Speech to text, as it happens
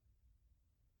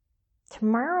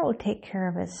Tomorrow will take care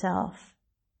of itself.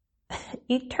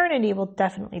 Eternity will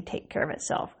definitely take care of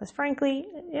itself, because frankly,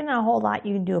 there's not a whole lot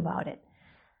you can do about it.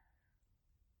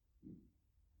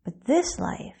 But this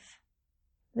life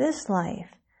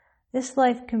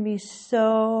can be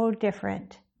so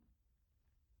different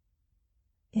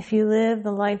if you live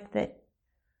the life that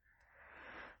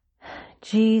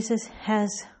Jesus has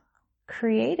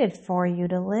created for you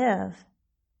to live.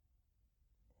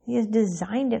 He has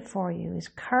designed it for you. He's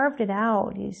carved it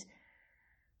out. He's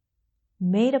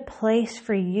made a place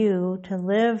for you to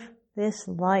live this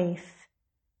life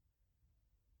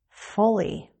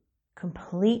fully,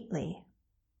 completely.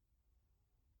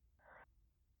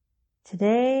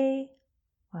 Today,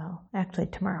 well, actually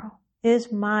tomorrow,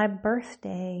 is my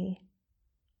birthday.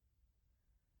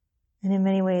 And in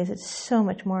many ways, it's so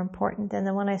much more important than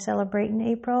the one I celebrate in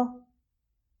April.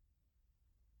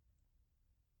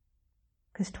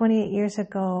 Because 28 years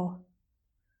ago,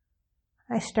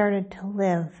 I started to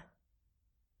live.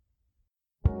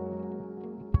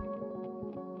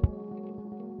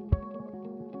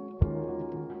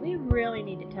 We really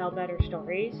need to tell better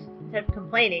stories instead of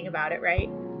complaining about it, right?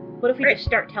 What if we just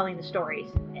start telling the stories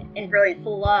and really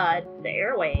flood the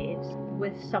airwaves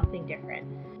with something different?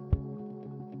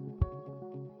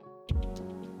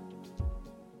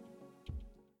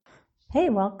 Hey,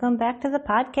 welcome back to the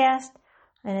podcast.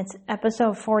 And it's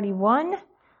episode 41.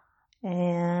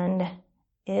 And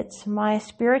it's my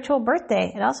spiritual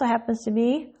birthday. It also happens to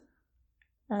be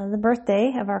the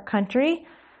birthday of our country.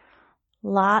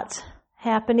 Lots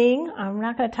happening. I'm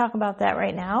not going to talk about that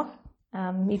right now.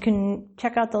 You can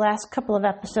check out the last couple of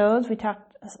episodes. We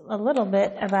talked a little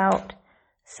bit about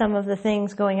some of the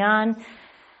things going on.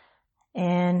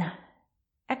 And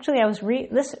actually, I was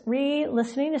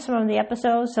re-listening to some of the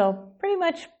episodes. So pretty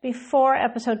much before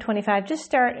episode 25, just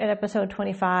start at episode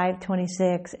 25,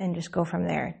 26, and just go from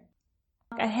there.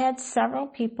 I had several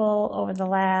people over the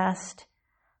last,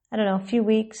 few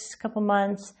weeks, couple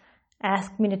months,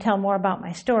 ask me to tell more about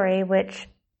my story, which,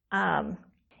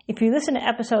 if you listen to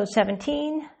episode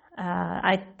 17,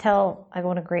 I go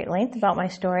into great length about my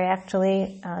story,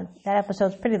 actually. That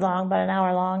episode's pretty long, about an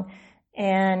hour long,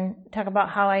 and talk about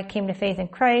how I came to faith in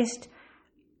Christ,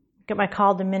 got my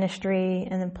call to ministry,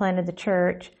 and then planted the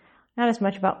church. Not as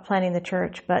much about planting the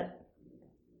church, but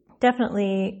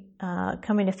definitely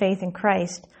coming to faith in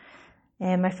Christ.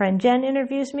 And my friend Jen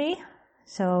interviews me,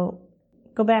 so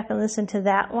go back and listen to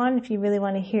that one if you really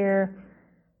want to hear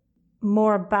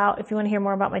more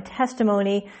about my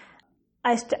testimony.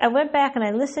 I went back and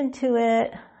I listened to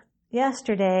it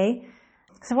yesterday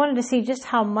because I wanted to see just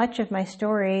how much of my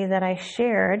story that I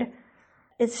shared.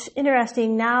 It's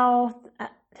interesting now,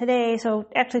 today, so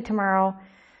actually tomorrow,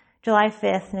 July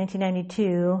 5th,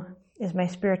 1992, is my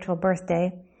spiritual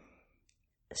birthday.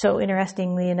 So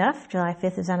interestingly enough, July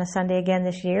 5th is on a Sunday again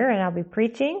this year, and I'll be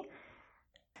preaching.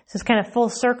 So it's kind of full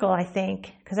circle, I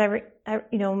think, because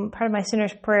part of my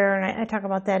sinner's prayer, and I talk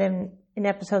about that in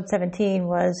episode 17,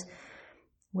 was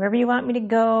wherever you want me to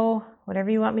go, whatever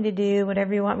you want me to do,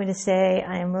 whatever you want me to say,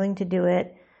 I am willing to do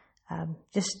it.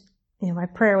 My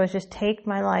prayer was just take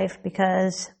my life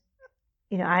because,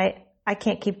 I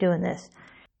can't keep doing this.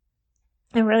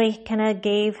 I really kind of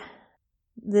gave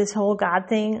this whole God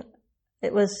thing,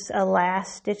 it was a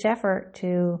last-ditch effort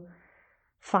to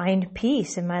find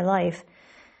peace in my life.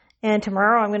 And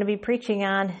tomorrow I'm going to be preaching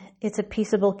on It's a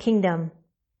Peaceable Kingdom.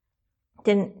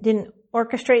 Didn't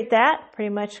orchestrate that.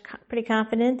 Pretty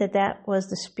confident that was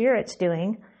the Spirit's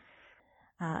doing.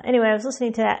 Anyway, I was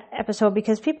listening to that episode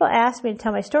because people asked me to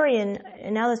tell my story, and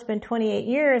now that it's been 28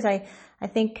 years, I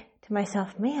think to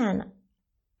myself, man,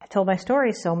 I told my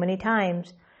story so many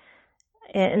times.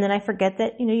 And then I forget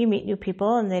that, you meet new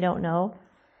people and they don't know.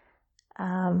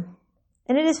 And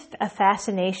it is a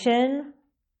fascination.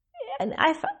 And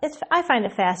I find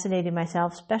it fascinating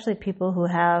myself, especially people who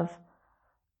have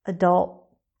adult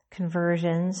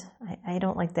conversions. I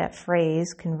don't like that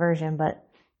phrase, conversion, but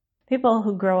people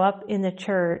who grow up in the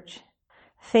church,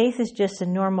 faith is just a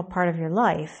normal part of your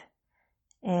life.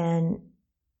 And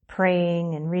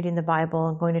praying and reading the Bible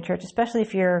and going to church, especially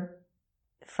if you're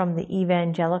from the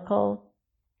evangelical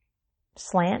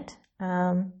slant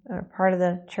or part of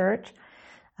the church,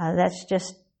 that's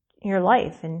just your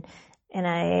life. And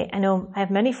I know I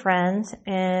have many friends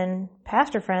and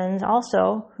pastor friends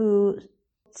also who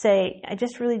say, I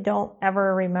just really don't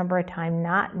ever remember a time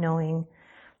not knowing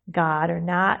God or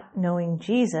not knowing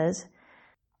Jesus.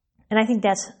 And I think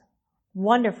that's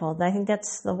wonderful. I think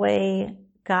that's the way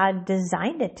God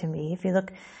designed it to me. If you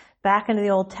look back into the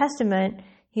Old Testament,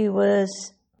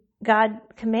 God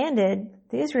commanded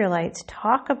the Israelites,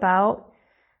 talk about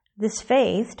this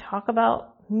faith, talk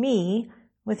about me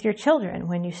with your children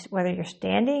whether you're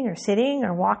standing or sitting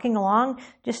or walking along,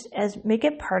 just make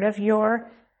it part of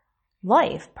your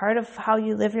life, part of how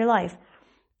you live your life,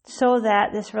 so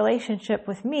that this relationship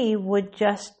with me would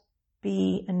just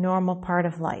be a normal part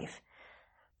of life.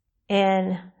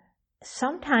 And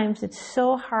sometimes it's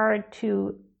so hard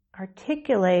to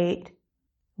articulate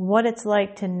what it's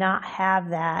like to not have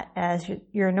that as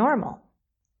your normal.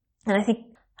 And I think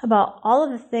about all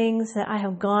of the things that I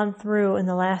have gone through in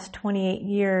the last 28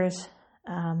 years,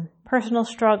 personal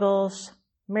struggles,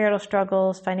 marital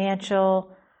struggles,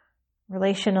 financial,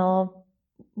 relational,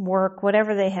 work,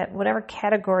 whatever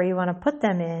category you want to put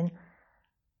them in.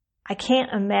 I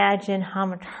can't imagine how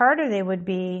much harder they would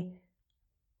be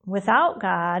without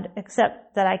God,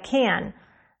 except that I can,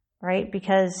 right?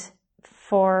 Because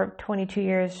for 22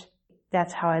 years,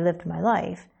 that's how I lived my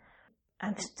life.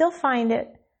 I still find it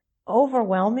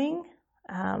overwhelming.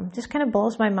 Just kind of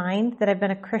blows my mind that I've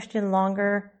been a Christian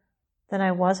longer than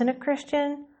I wasn't a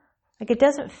Christian. Like, it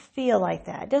doesn't feel like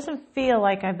that. It doesn't feel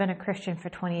like I've been a Christian for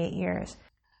 28 years.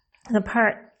 The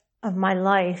part of my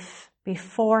life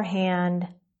beforehand,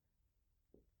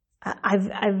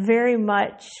 I very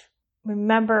much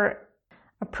remember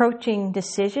approaching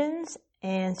decisions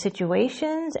and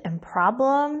situations and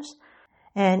problems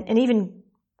and even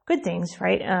good things,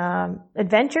 right?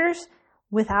 Adventures,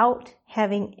 without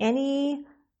having any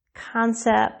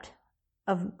concept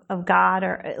of God,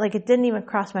 or like, it didn't even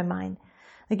cross my mind.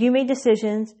 Like, you made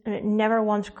decisions and it never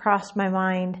once crossed my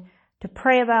mind to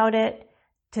pray about it,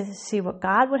 to see what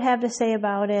God would have to say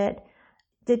about it.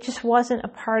 It just wasn't a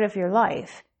part of your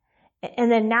life.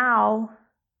 And then now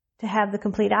to have the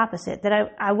complete opposite, that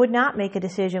I would not make a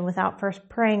decision without first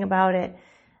praying about it,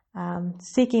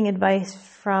 seeking advice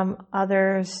from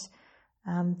others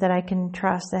that I can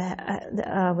trust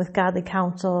with godly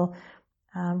counsel,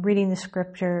 reading the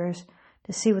scriptures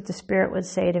to see what the Spirit would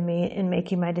say to me in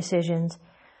making my decisions.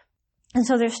 And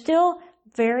so there's still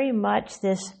very much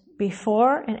this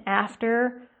before and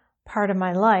after part of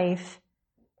my life,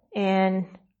 and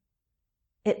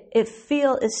it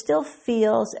still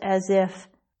feels as if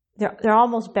they're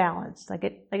almost balanced. Like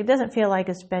it doesn't feel like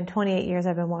it's been 28 years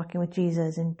I've been walking with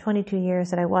Jesus and 22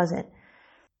 years that I wasn't.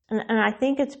 And I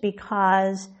think it's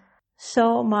because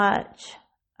so much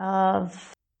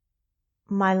of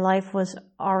my life was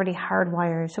already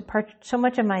hardwired. So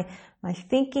much of my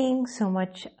thinking, so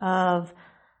much of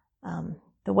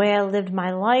the way I lived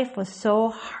my life was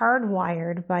so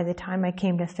hardwired by the time I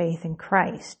came to faith in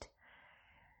Christ,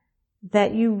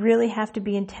 that you really have to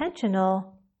be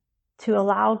intentional to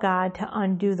allow God to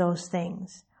undo those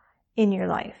things in your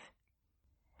life.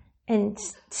 And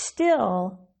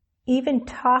still, even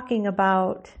talking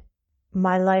about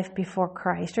my life before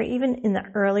Christ, or even in the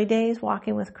early days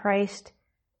walking with Christ,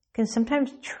 can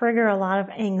sometimes trigger a lot of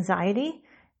anxiety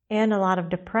and a lot of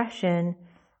depression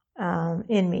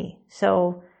in me.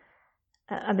 So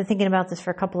I've been thinking about this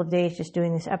for a couple of days, just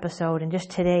doing this episode, and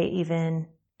just today even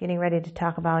getting ready to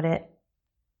talk about it.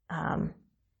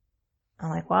 I'm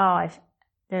like, wow,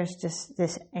 there's just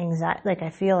this anxiety, like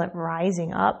I feel it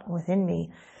rising up within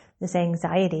me, this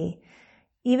anxiety.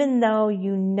 Even though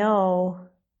you know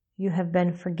you have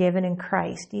been forgiven in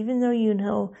Christ, even though you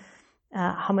know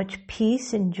how much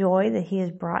peace and joy that He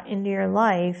has brought into your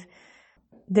life,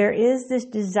 there is this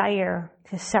desire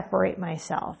to separate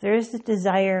myself. There is this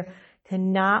desire to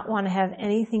not want to have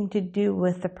anything to do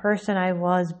with the person I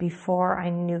was before I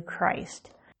knew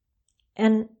Christ.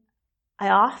 And I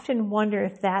often wonder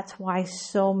if that's why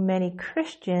so many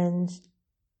Christians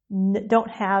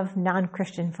don't have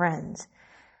non-Christian friends,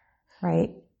 right?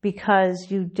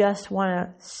 Because you just want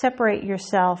to separate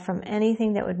yourself from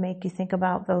anything that would make you think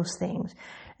about those things.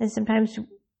 And sometimes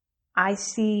I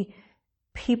see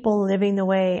people living the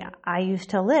way I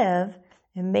used to live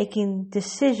and making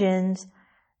decisions,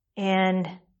 and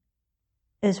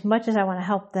as much as I want to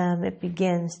help them, it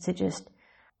begins to just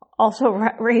also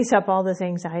raise up all this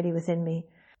anxiety within me.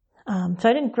 So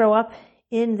I didn't grow up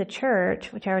in the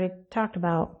church, which I already talked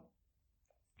about.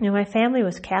 You know, my family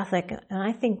was Catholic, and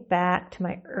I think back to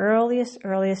my earliest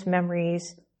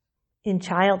memories in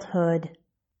childhood.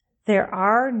 There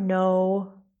are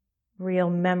no real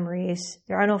memories.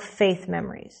 There are no faith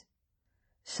memories.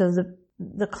 So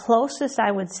the closest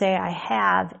I would say I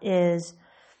have is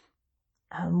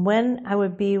when I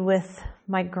would be with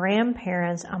my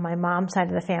grandparents on my mom's side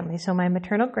of the family, so my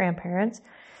maternal grandparents,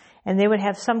 and they would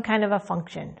have some kind of a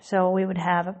function. So we would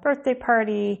have a birthday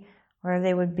party, or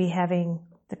they would be having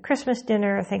the Christmas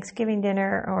dinner, or Thanksgiving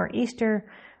dinner, or Easter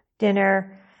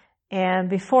dinner. And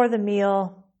before the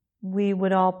meal, we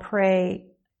would all pray.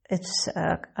 It's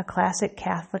a classic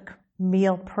Catholic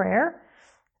meal prayer.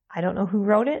 I don't know who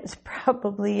wrote it. It's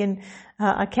probably in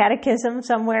a catechism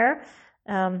somewhere.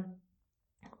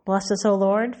 Bless us, O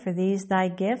Lord, for these thy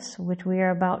gifts, which we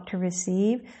are about to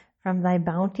receive from thy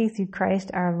bounty through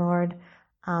Christ our Lord.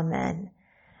 Amen.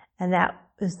 And that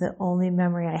is the only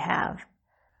memory I have.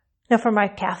 Now, for my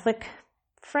Catholic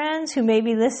friends who may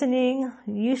be listening,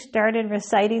 you started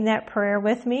reciting that prayer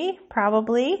with me,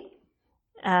 probably.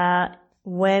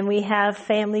 When we have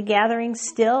family gatherings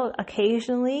still,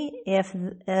 occasionally, if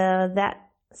that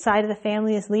side of the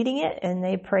family is leading it and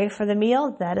they pray for the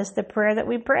meal, that is the prayer that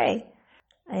we pray.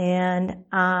 And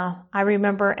I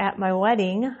remember at my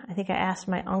wedding, I think I asked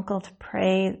my uncle to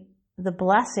pray the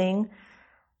blessing.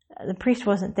 The priest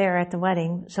wasn't there at the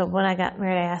wedding, so when I got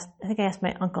married, I think I asked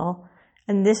my uncle,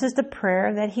 and this is the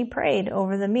prayer that he prayed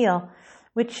over the meal,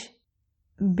 which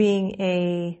being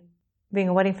a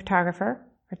wedding photographer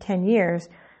for 10 years,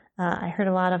 I heard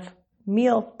a lot of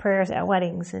meal prayers at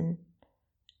weddings, and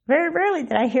very rarely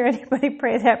did I hear anybody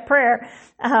pray that prayer.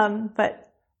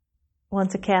 But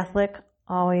once a Catholic,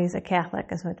 always a Catholic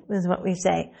is what we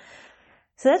say.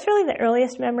 So that's really the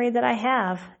earliest memory that I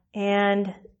have.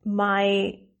 And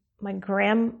my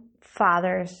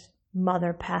grandfather's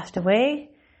mother passed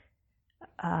away.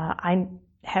 I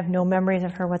have no memories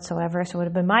of her whatsoever. So it would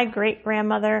have been my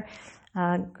great-grandmother,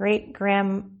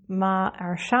 great-grandma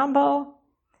Archambault,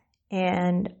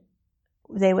 and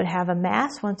they would have a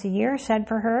mass once a year said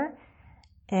for her.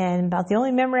 And about the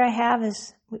only memory I have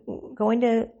is going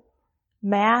to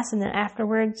mass, and then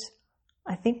afterwards,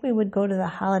 I think we would go to the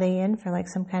Holiday Inn for like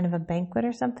some kind of a banquet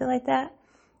or something like that.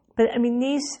 But I mean,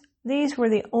 these were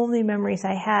the only memories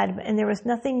I had, and there was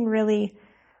nothing really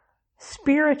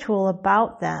spiritual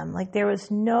about them. Like they're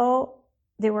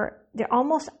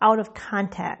almost out of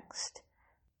context,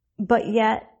 but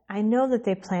yet I know that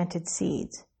they planted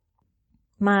seeds.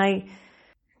 My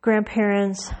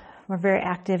grandparents were very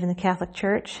active in the Catholic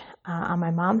Church on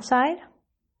my mom's side,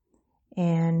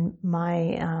 and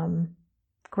my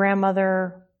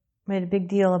grandmother made a big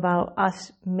deal about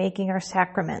us making our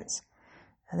sacraments,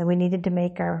 that we needed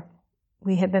to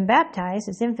we had been baptized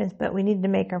as infants, but we needed to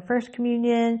make our first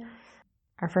communion,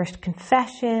 our first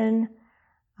confession,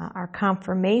 our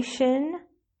confirmation.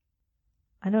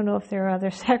 I don't know if there are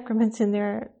other sacraments in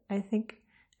there. I think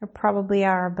there probably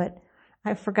are, but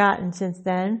I've forgotten since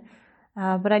then.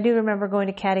 But I do remember going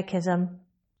to catechism.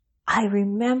 I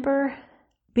remember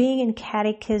being in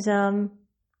catechism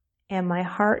and my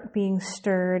heart being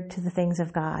stirred to the things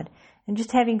of God and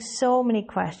just having so many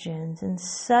questions and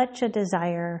such a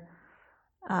desire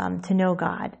to know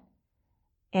God,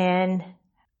 and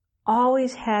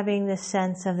always having this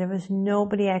sense of there was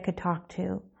nobody I could talk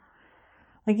to.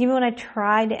 Like even when I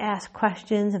tried to ask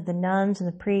questions of the nuns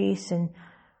and the priests and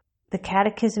the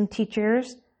catechism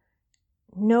teachers,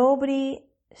 nobody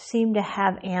seemed to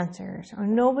have answers, or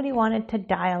nobody wanted to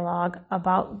dialogue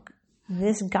about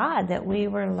this God that we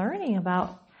were learning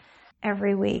about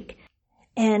every week.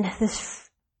 And this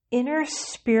inner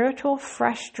spiritual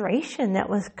frustration that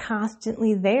was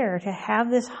constantly there, to have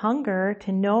this hunger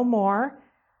to know more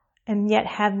and yet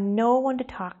have no one to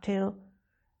talk to.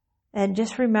 And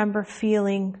just remember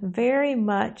feeling very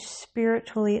much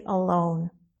spiritually alone.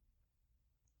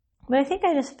 But I think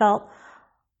I just felt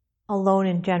alone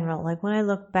in general. Like when I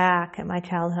look back at my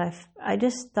childhood, I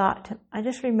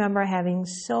just remember having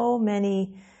so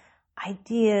many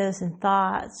ideas and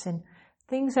thoughts and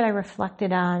things that I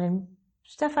reflected on, and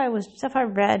stuff I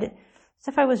read,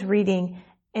 stuff I was reading,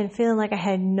 and feeling like I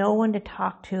had no one to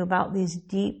talk to about these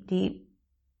deep, deep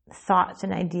thoughts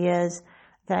and ideas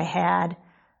that I had,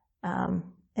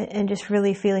 and just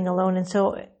really feeling alone. And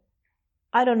so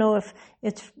I don't know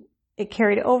if it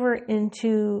carried over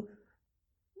into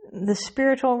the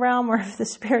spiritual realm, or if the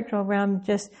spiritual realm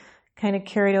just kind of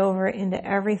carried over into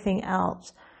everything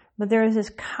else. But there was this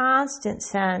constant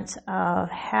sense of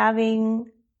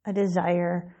having a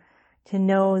desire to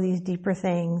know these deeper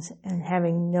things and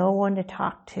having no one to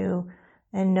talk to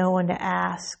and no one to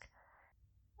ask.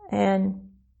 And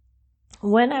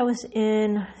when I was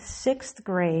in 6th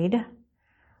grade,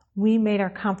 we made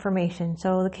our confirmation.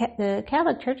 So the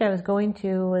Catholic church I was going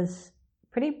to was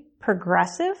pretty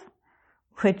progressive,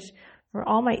 which for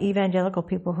all my evangelical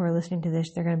people who are listening to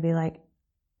this, they're going to be like,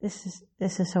 this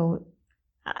is so,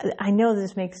 I know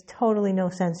this makes totally no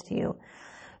sense to you.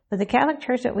 But the Catholic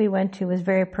church that we went to was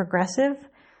very progressive.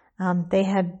 They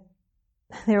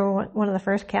were one of the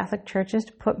first Catholic churches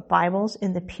to put Bibles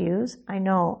in the pews. I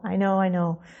know.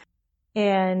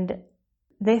 And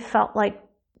they felt like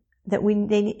that we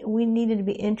needed to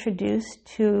be introduced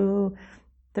to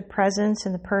the presence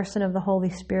and the person of the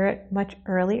Holy Spirit much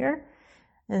earlier.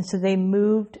 And so they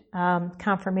moved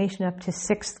confirmation up to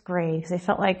 6th grade because they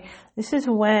felt like this is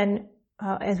when,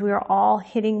 as we were all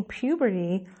hitting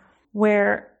puberty,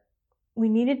 where we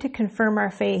needed to confirm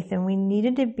our faith and we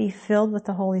needed to be filled with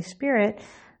the Holy Spirit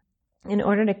in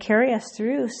order to carry us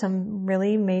through some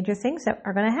really major things that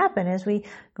are going to happen as we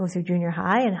go through junior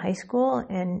high and high school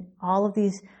and all of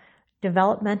these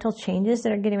developmental changes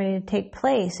that are getting ready to take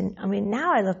place. And I mean,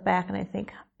 now I look back and I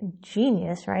think,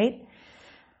 genius, right?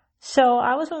 So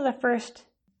I was one of the first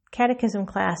catechism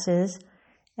classes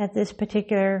at this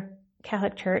particular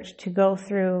Catholic church to go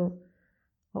through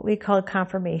what we call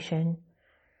confirmation.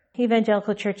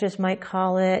 Evangelical churches might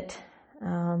call it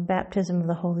baptism of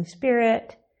the Holy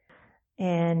Spirit.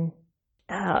 And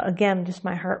again, just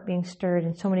my heart being stirred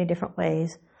in so many different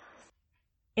ways.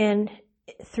 And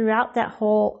throughout that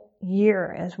whole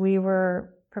year, as we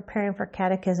were preparing for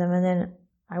catechism, and then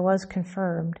I was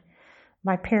confirmed,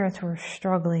 my parents were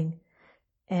struggling.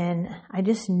 And I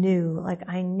just knew, like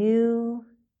I knew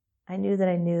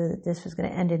that this was going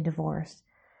to end in divorce.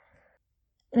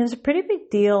 And it was a pretty big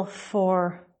deal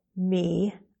for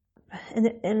me. And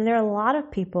there are a lot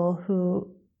of people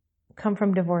who come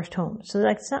from divorced homes. So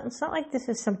like, it's not like this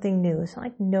is something new. It's not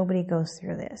like nobody goes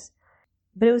through this.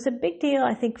 But it was a big deal,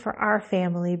 I think, for our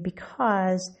family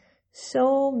because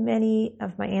so many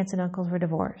of my aunts and uncles were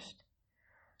divorced.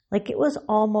 Like it was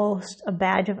almost a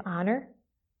badge of honor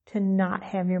to not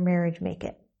have your marriage make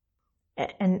it.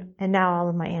 And now all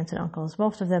of my aunts and uncles,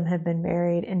 most of them have been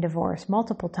married and divorced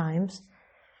multiple times.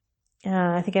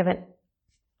 I think I have an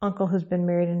uncle who's been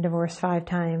married and divorced 5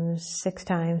 times, 6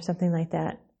 times, something like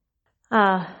that.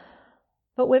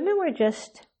 But women were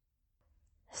just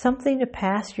something to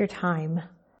pass your time.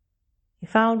 You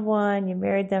found one, you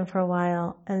married them for a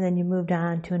while, and then you moved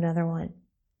on to another one.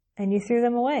 And you threw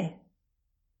them away.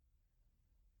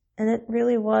 And it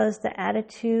really was the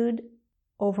attitude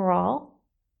overall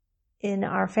in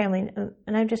our family.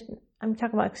 And I'm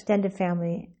talking about extended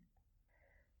family.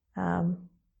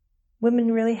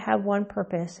 Women really have one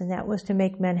purpose, and that was to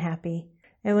make men happy.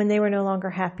 And when they were no longer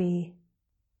happy,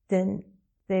 then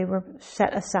they were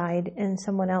set aside and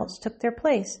someone else took their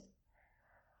place.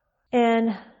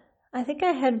 And I think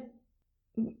I had,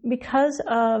 because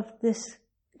of this,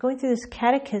 going through this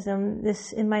catechism, in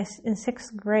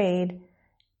 6th grade,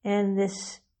 and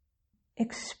this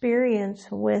experience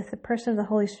with the person of the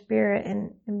Holy Spirit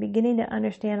and beginning to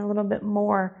understand a little bit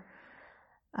more,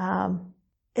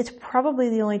 it's probably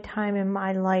the only time in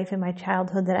my life, in my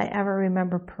childhood, that I ever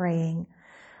remember praying.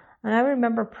 And I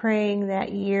remember praying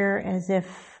that year as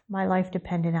if my life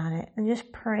depended on it. And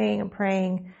just praying and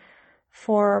praying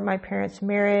for my parents'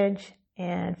 marriage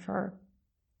and for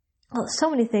so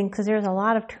many things, because there's a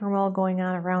lot of turmoil going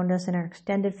on around us in our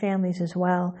extended families as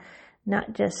well,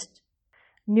 not just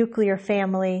nuclear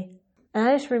family. And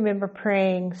I just remember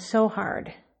praying so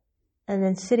hard. And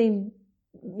then sitting,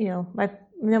 and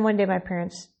then one day my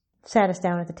parents sat us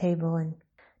down at the table and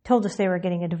told us they were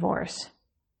getting a divorce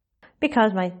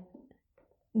because my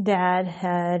dad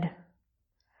had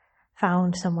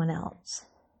found someone else.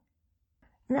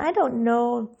 And I don't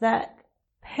know that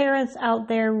parents out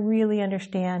there really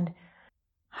understand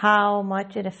how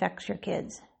much it affects your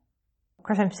kids. Of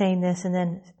course, I'm saying this and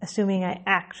then assuming I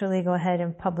actually go ahead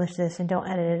and publish this and don't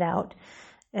edit it out,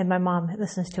 and my mom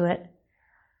listens to it.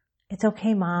 It's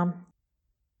okay, Mom.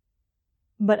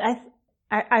 But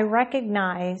I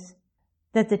recognize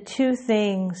that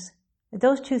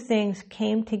those two things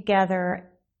came together,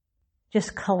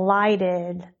 just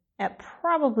collided at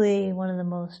probably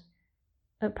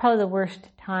probably the worst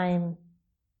time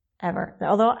ever.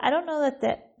 Although I don't know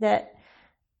that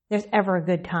there's ever a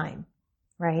good time,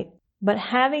 right? But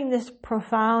having this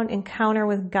profound encounter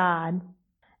with God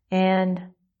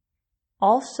and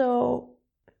also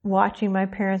watching my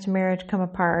parents' marriage come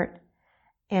apart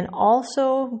and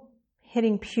also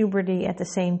hitting puberty at the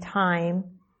same time,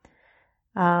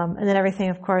 and then everything,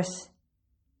 of course,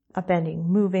 upending,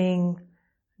 moving,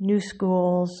 new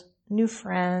schools, new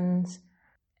friends.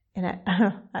 And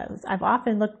I've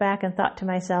often looked back and thought to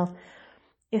myself,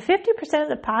 if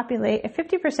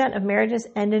 50% of marriages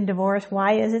end in divorce,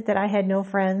 why is it that I had no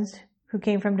friends who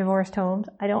came from divorced homes?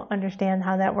 I don't understand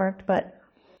how that worked, but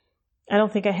I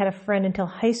don't think I had a friend until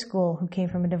high school who came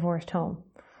from a divorced home.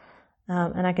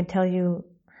 And I can tell you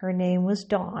her name was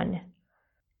Dawn,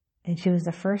 and she was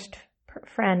the first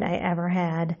friend I ever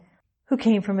had who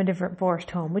came from a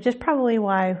divorced home, which is probably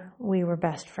why we were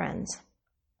best friends,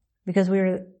 because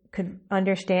we could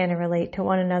understand and relate to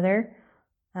one another,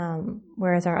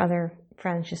 whereas our other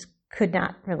friends just could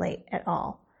not relate at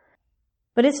all.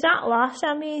 But it's not lost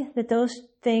on me that those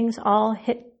things all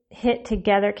came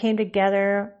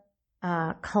together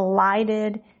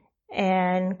collided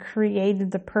and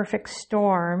created the perfect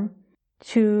storm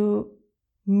to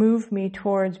move me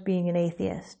towards being an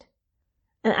atheist.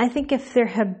 And I think if there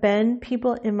had been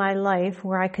people in my life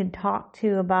where I could talk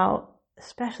to about,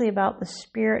 especially about the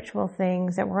spiritual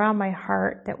things that were on my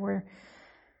heart, that were,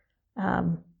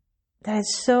 that had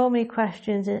so many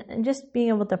questions, and just being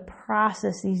able to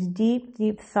process these deep,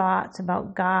 deep thoughts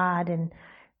about God and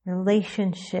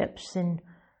relationships and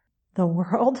the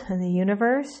world and the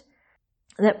universe,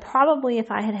 that probably if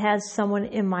I had had someone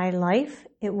in my life,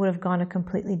 it would have gone a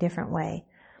completely different way.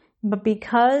 But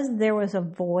because there was a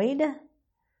void,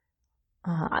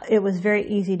 it was very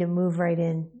easy to move right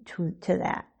into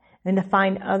that and to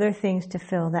find other things to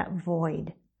fill that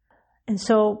void. And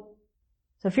so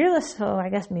if you're listening, so I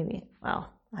guess maybe,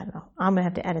 well, I don't know, I'm going to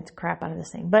have to edit the crap out of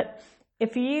this thing. But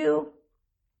if you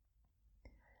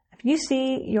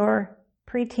see your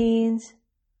preteens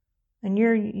and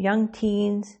your young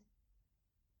teens,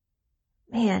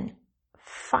 man,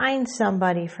 find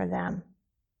somebody for them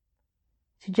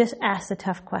to just ask the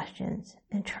tough questions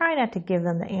and try not to give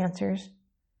them the answers.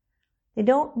 They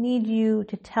don't need you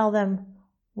to tell them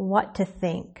what to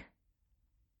think.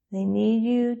 They need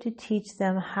you to teach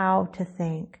them how to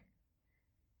think.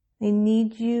 They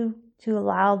need you to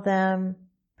allow them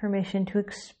permission to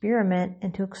experiment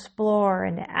and to explore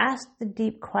and to ask the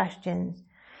deep questions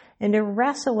and to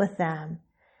wrestle with them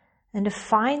and to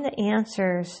find the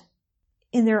answers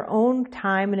in their own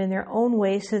time and in their own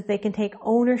ways so that they can take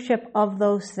ownership of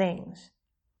those things.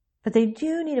 But they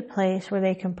do need a place where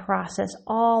they can process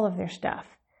all of their stuff,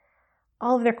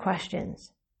 all of their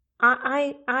questions.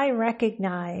 I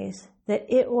recognize that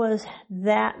it was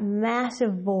that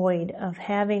massive void of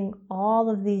having all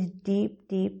of these deep,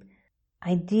 deep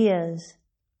ideas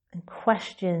and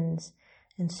questions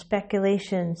and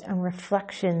speculations and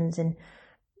reflections, and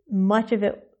much of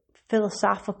it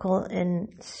philosophical and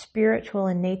spiritual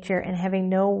in nature, and having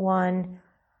no one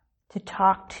to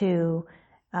talk to,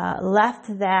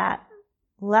 left that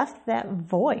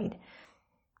void,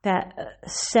 that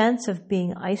sense of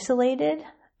being isolated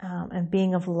and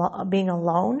being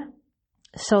alone,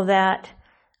 so that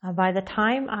by the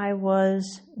time I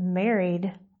was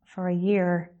married for a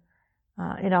year,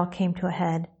 it all came to a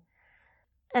head.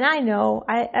 And I know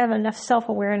I have enough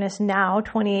self-awareness now,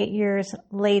 28 years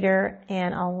later,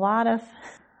 and a lot of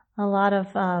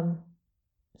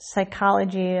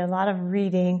psychology, a lot of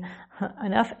reading,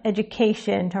 enough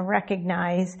education to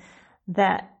recognize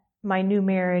that my new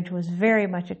marriage was very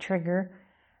much a trigger,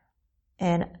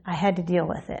 and I had to deal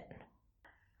with it.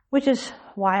 Which is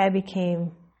why I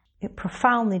became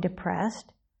profoundly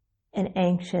depressed and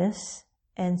anxious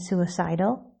and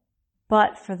suicidal.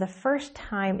 But for the first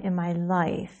time in my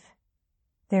life,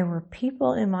 there were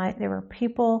people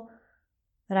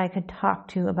that I could talk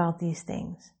to about these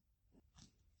things.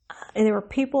 And there were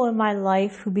people in my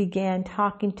life who began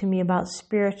talking to me about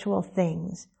spiritual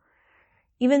things.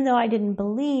 Even though I didn't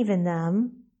believe in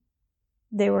them,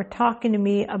 they were talking to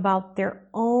me about their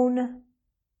own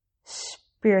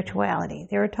spirituality.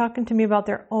 They were talking to me about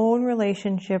their own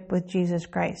relationship with Jesus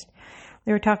Christ.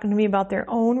 They were talking to me about their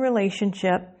own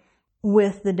relationship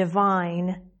with the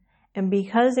divine. And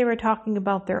because they were talking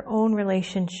about their own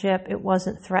relationship, it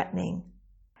wasn't threatening.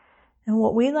 And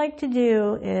what we like to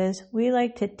do is we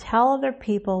like to tell other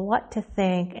people what to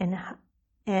think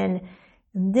and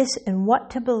what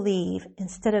to believe,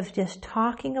 instead of just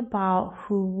talking about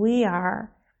who we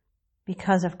are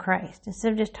because of Christ.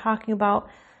 Instead of just talking about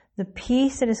the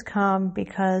peace that has come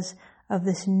because of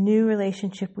this new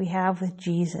relationship we have with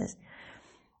Jesus.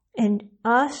 And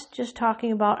us just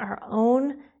talking about our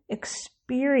own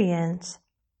experience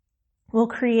will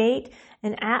create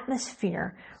an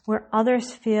atmosphere where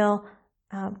others feel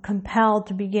compelled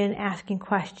to begin asking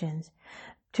questions,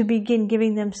 to begin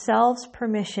giving themselves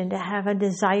permission to have a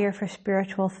desire for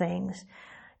spiritual things,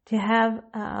 to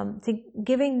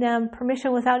giving them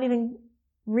permission without even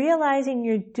realizing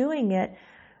you're doing it,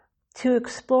 to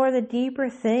explore the deeper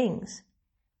things.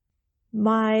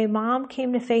 My mom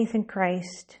came to faith in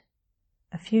Christ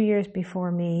a few years before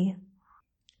me,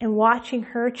 and watching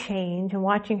her change and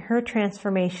watching her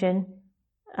transformation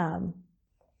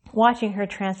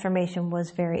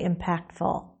was very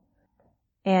impactful.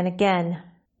 And again,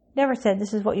 never said,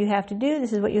 this is what you have to do,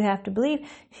 this is what you have to believe.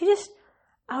 She just,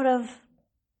 out of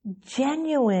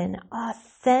genuine,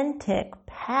 authentic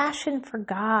passion for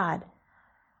God,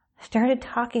 started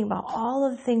talking about all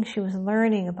of the things she was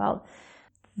learning about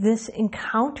this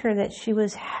encounter that she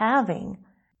was having.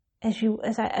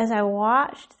 As I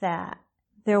watched that,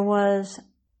 there was,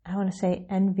 I want to say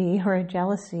envy or a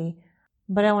jealousy,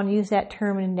 but I want to use that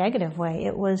term in a negative way.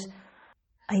 It was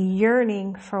a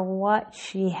yearning for what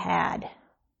she had.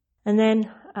 And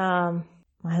then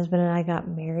my husband and I got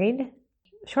married.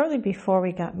 Shortly before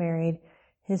we got married,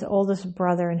 his oldest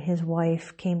brother and his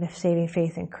wife came to saving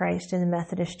faith in Christ in the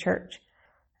Methodist Church.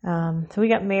 So we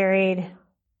got married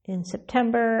in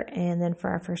September, and then for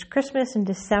our first Christmas in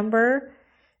December,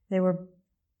 they were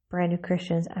brand new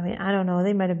Christians. I mean, I don't know.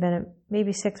 They might have been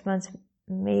maybe 6 months,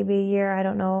 maybe a year, I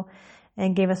don't know,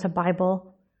 and gave us a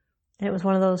Bible. And it was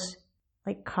one of those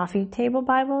like coffee table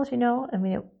Bibles, I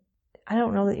mean, I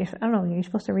don't know, you're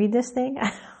supposed to read this thing?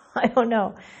 I don't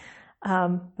know.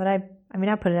 But I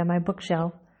put it on my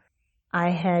bookshelf. I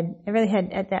really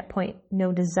had at that point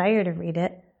no desire to read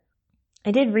it. I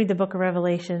did read the book of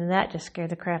Revelation, and that just scared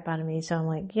the crap out of me. So I'm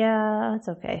like, yeah, it's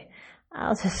okay.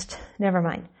 Never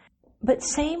mind. But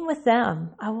same with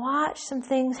them. I watched some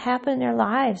things happen in their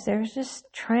lives. There's just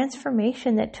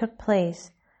transformation that took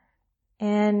place,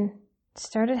 and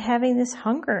started having this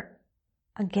hunger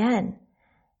again.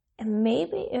 And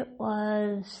maybe it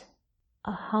was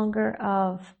a hunger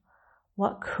of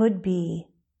what could be,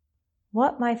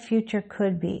 what my future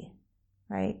could be,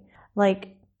 right?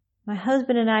 Like, my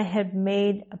husband and I had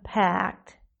made a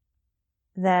pact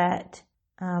that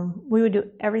we would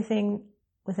do everything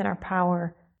within our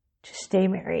power to stay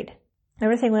married.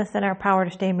 Everything within our power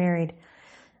to stay married,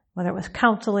 whether it was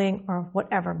counseling or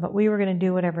whatever, but we were going to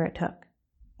do whatever it took,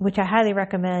 which I highly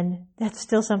recommend. That's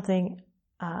still something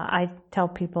I tell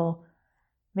people,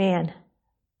 man,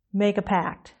 make a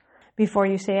pact before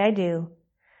you say I do,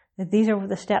 that these are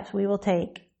the steps we will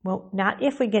take. Well, not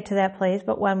if we get to that place,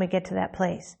 but when we get to that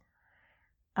place.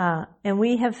 And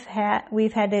we've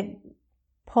had to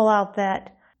pull out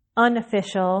that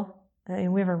unofficial, we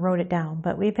never wrote it down,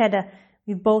 but we've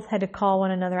both had to call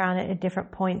one another on it at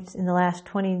different points in the last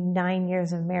 29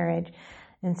 years of marriage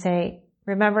and say,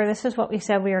 remember, this is what we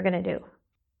said we were going to do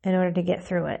in order to get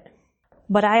through it.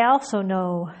 But I also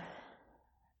know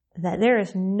that there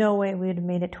is no way we would have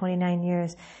made it 29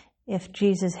 years if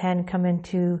Jesus hadn't come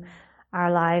into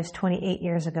our lives 28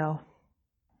 years ago.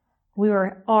 We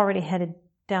were already headed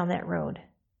down that road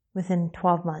within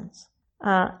 12 months.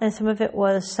 And some of it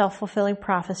was self-fulfilling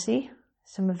prophecy.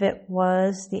 Some of it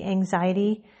was the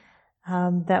anxiety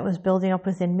that was building up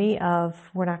within me of,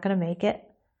 we're not going to make it.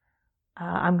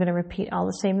 I'm going to repeat all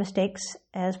the same mistakes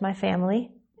as my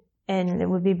family. And it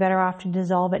would be better off to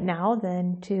dissolve it now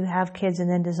than to have kids and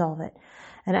then dissolve it.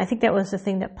 And I think that was the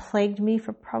thing that plagued me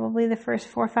for probably the first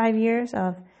 4 or 5 years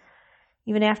of,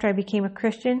 even after I became a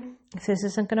Christian, if this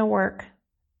isn't going to work,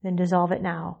 then dissolve it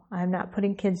now. I'm not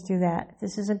putting kids through that. If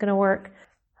this isn't going to work.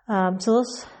 So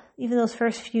even those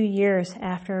first few years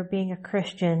after being a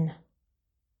Christian,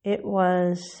 it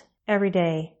was every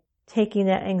day taking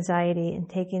that anxiety and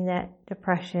taking that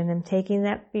depression and taking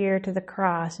that fear to the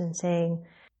cross and saying,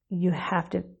 you have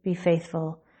to be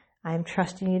faithful. I'm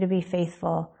trusting you to be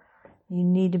faithful. You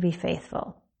need to be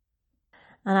faithful.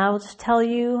 And I will just tell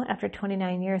you, after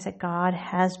 29 years, that God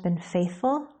has been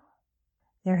faithful.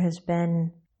 There has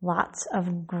been lots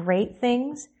of great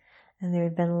things, and there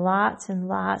have been lots and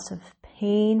lots of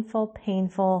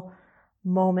painful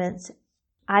moments.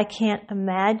 I can't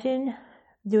imagine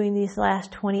doing these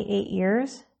last 28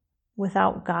 years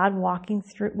without God walking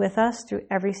through with us through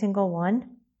every single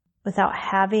one, without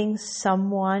having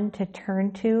someone to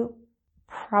turn to.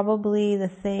 Probably the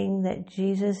thing that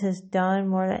Jesus has done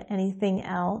more than anything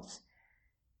else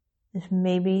is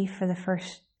maybe for the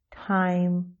first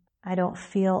time I don't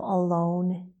feel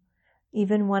alone,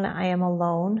 even when I am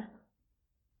alone.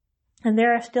 And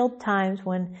there are still times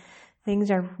when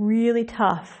things are really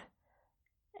tough,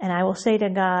 and I will say to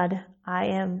God,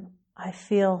 I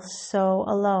feel so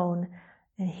alone,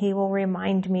 and He will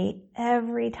remind me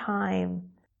every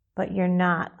time, but you're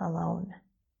not alone.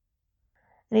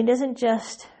 And He doesn't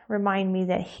just remind me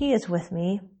that He is with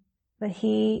me, but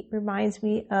He reminds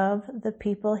me of the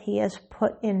people He has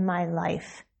put in my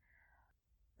life.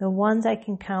 The ones I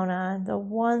can count on, the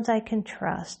ones I can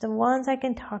trust, the ones I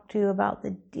can talk to about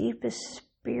the deepest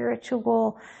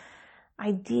spiritual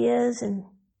ideas and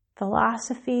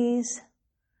philosophies,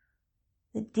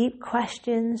 the deep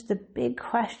questions, the big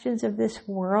questions of this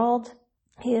world.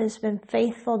 He has been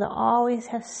faithful to always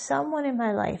have someone in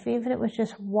my life, even if it was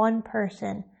just one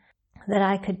person, that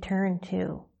I could turn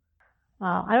to.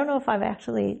 I don't know if I've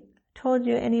actually told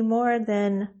you any more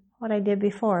than what I did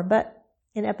before, but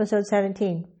in episode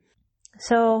 17.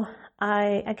 So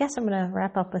I guess I'm going to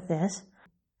wrap up with this.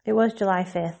 It was July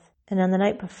 5th, and on the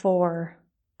night before,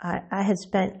 I had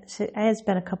spent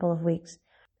a couple of weeks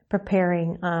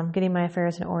preparing, getting my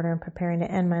affairs in order and preparing to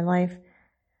end my life.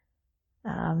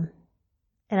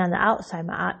 And on the outside,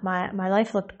 my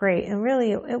life looked great. And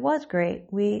really, it was great.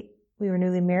 We were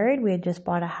newly married. We had just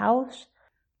bought a house.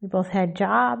 We both had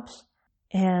jobs.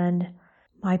 And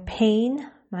my pain,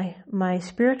 my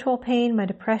spiritual pain, my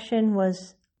depression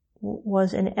was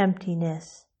an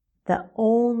emptiness that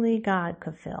only God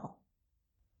could fill.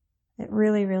 It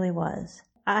really, really was.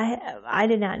 I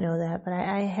did not know that, but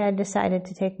I had decided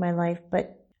to take my life.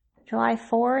 But July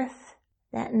 4th,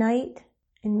 that night,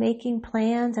 in making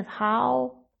plans of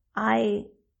how, I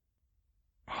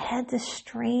had this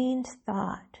strange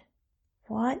thought.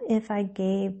 What if I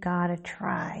gave God a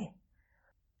try?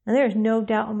 Now, there's no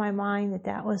doubt in my mind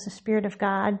that was the Spirit of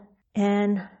God.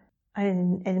 And I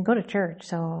didn't go to church,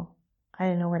 so I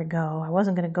didn't know where to go. I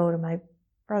wasn't going to go to my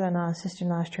brother-in-law and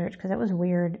sister-in-law's church because that was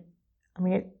weird. I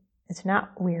mean, it's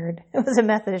not weird. It was a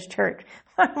Methodist church.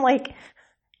 I'm like,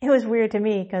 it was weird to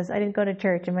me because I didn't go to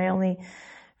church and my only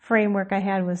framework I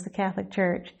had was the Catholic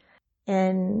Church.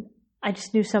 And I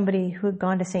just knew somebody who had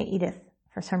gone to St. Edith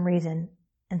for some reason.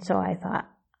 And so I thought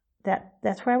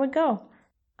that's where I would go.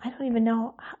 I don't even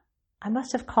know. I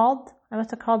must have called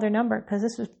their number because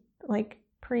this was like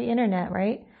pre-internet,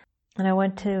 right? And I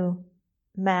went to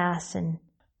Mass and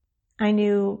I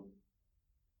knew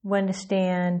when to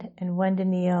stand and when to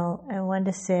kneel and when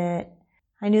to sit.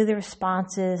 I knew the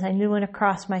responses. I knew when to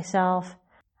cross myself.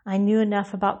 I knew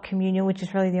enough about communion, which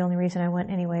is really the only reason I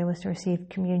went anyway, was to receive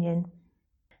communion.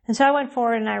 And so I went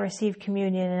forward and I received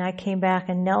communion and I came back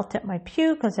and knelt at my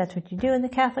pew because that's what you do in the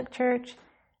Catholic Church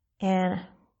and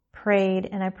prayed.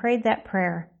 And I prayed that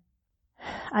prayer.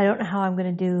 I don't know how I'm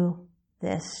going to do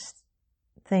this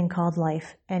thing called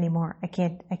life anymore. I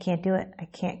can't do it. I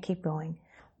can't keep going,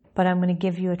 but I'm going to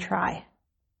give you a try.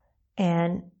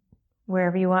 And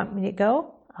wherever you want me to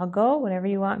go, I'll go. Whatever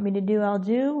you want me to do, I'll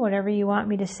do. Whatever you want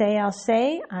me to say, I'll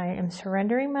say. I am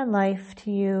surrendering my life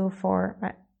to you for,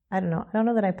 I don't know. I don't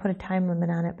know that I put a time limit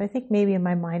on it, but I think maybe in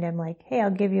my mind I'm like, hey,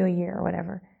 I'll give you a year or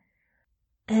whatever.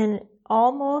 And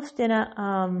almost in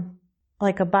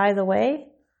like a by the way,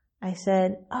 I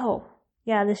said, oh,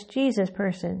 yeah, this Jesus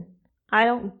person, I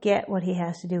don't get what he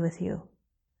has to do with you.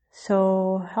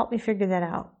 So help me figure that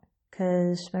out.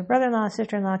 Because my brother-in-law and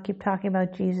sister-in-law keep talking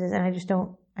about Jesus and I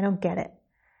don't get it.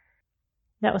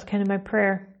 That was kind of my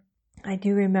prayer. I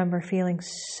do remember feeling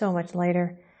so much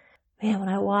lighter. Man, when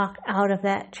I walked out of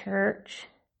that church,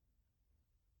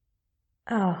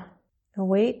 the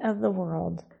weight of the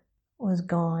world was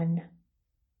gone.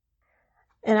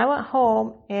 And I went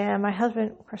home, and my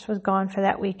husband, of course, was gone for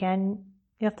that weekend.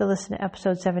 You have to listen to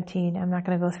episode 17. I'm not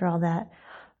going to go through all that.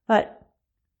 But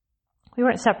we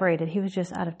weren't separated. He was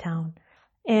just out of town.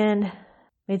 And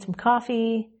made some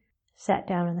coffee, sat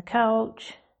down on the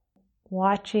couch,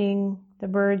 watching the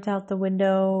birds out the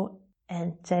window,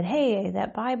 and said, hey,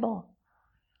 that Bible.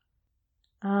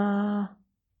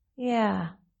 Yeah,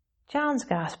 John's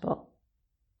Gospel.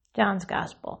 John's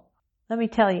Gospel. Let me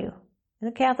tell you, in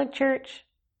the Catholic Church,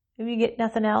 if you get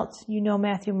nothing else, you know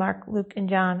Matthew, Mark, Luke, and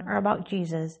John are about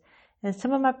Jesus. And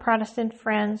some of my Protestant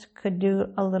friends could do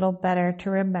a little better to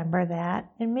remember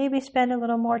that and maybe spend a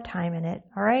little more time in it,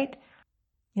 all right?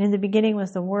 And in the beginning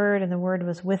was the Word, and the Word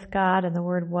was with God, and the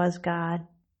Word was God.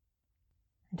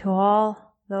 And to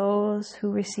all those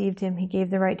who received him, he gave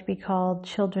the right to be called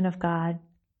children of God.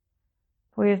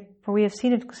 For we have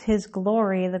seen his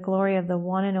glory, the glory of the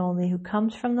one and only, who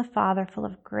comes from the Father, full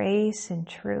of grace and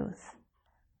truth.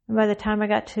 And by the time I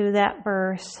got to that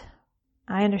verse,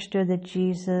 I understood that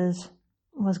Jesus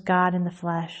was God in the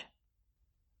flesh.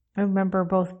 I remember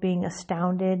both being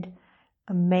astounded,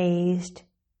 amazed,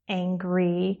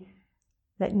 angry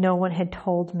that no one had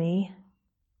told me,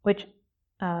 which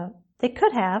they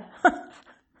could have.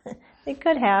 They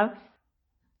could have.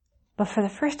 But for the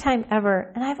first time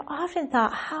ever, and I've often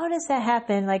thought, how does that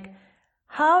happen? Like,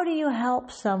 how do you help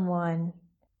someone?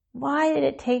 Why did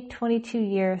it take 22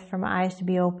 years for my eyes to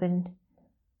be opened?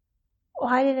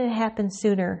 Why didn't it happen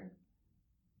sooner?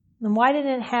 And why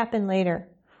didn't it happen later?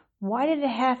 Why did it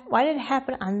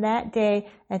happen on that day,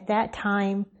 at that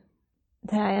time,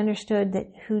 that I understood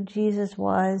that who Jesus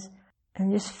was,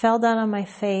 and just fell down on my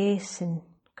face and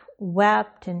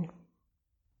wept and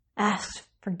asked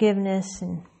forgiveness,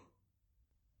 and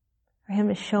for him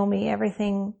to show me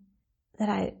everything that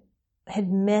I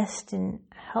had missed and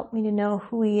help me to know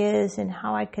who he is and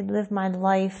how I could live my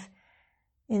life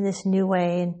in this new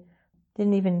way. And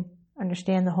didn't even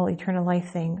understand the whole eternal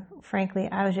life thing. Frankly,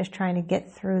 I was just trying to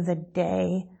get through the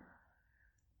day.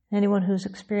 Anyone who's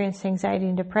experienced anxiety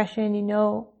and depression, you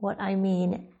know what I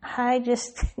mean. I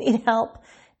just need help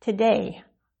today.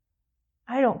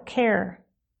 I don't care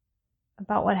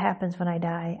about what happens when I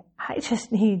die. I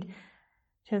just need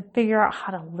to figure out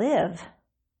how to live.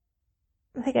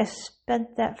 I think I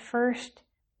spent that first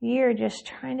year just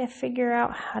trying to figure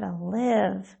out how to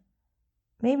live.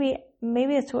 Maybe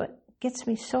it's what gets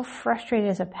me so frustrated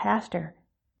as a pastor.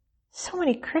 So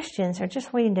many Christians are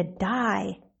just waiting to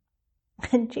die.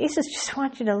 And Jesus just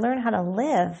wants you to learn how to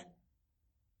live.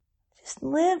 Just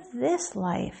live this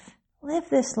life. Live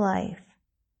this life.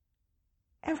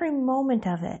 Every moment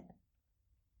of it.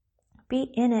 Be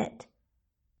in it.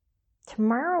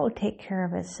 Tomorrow will take care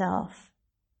of itself.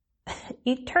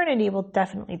 Eternity will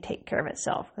definitely take care of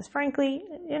itself. Because frankly,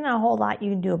 there's not a whole lot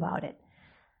you can do about it.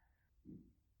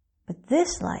 But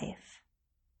this life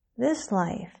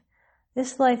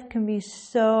can be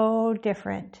so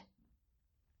different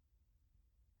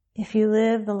if you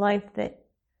live the life that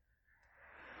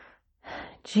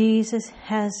Jesus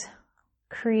has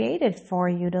created for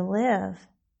you to live.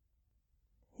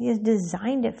 He has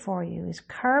designed it for you. He's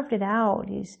carved it out.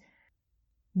 He's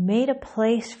made a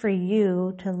place for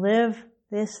you to live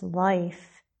this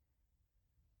life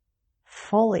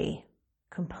fully,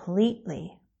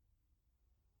 completely.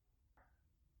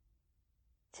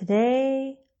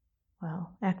 Today,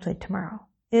 well, actually tomorrow,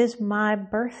 is my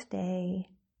birthday.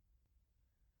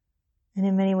 And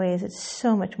in many ways, it's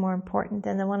so much more important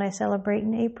than the one I celebrate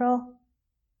in April.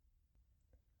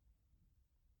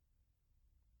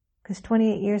 Because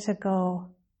 28 years ago,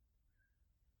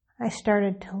 I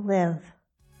started to live.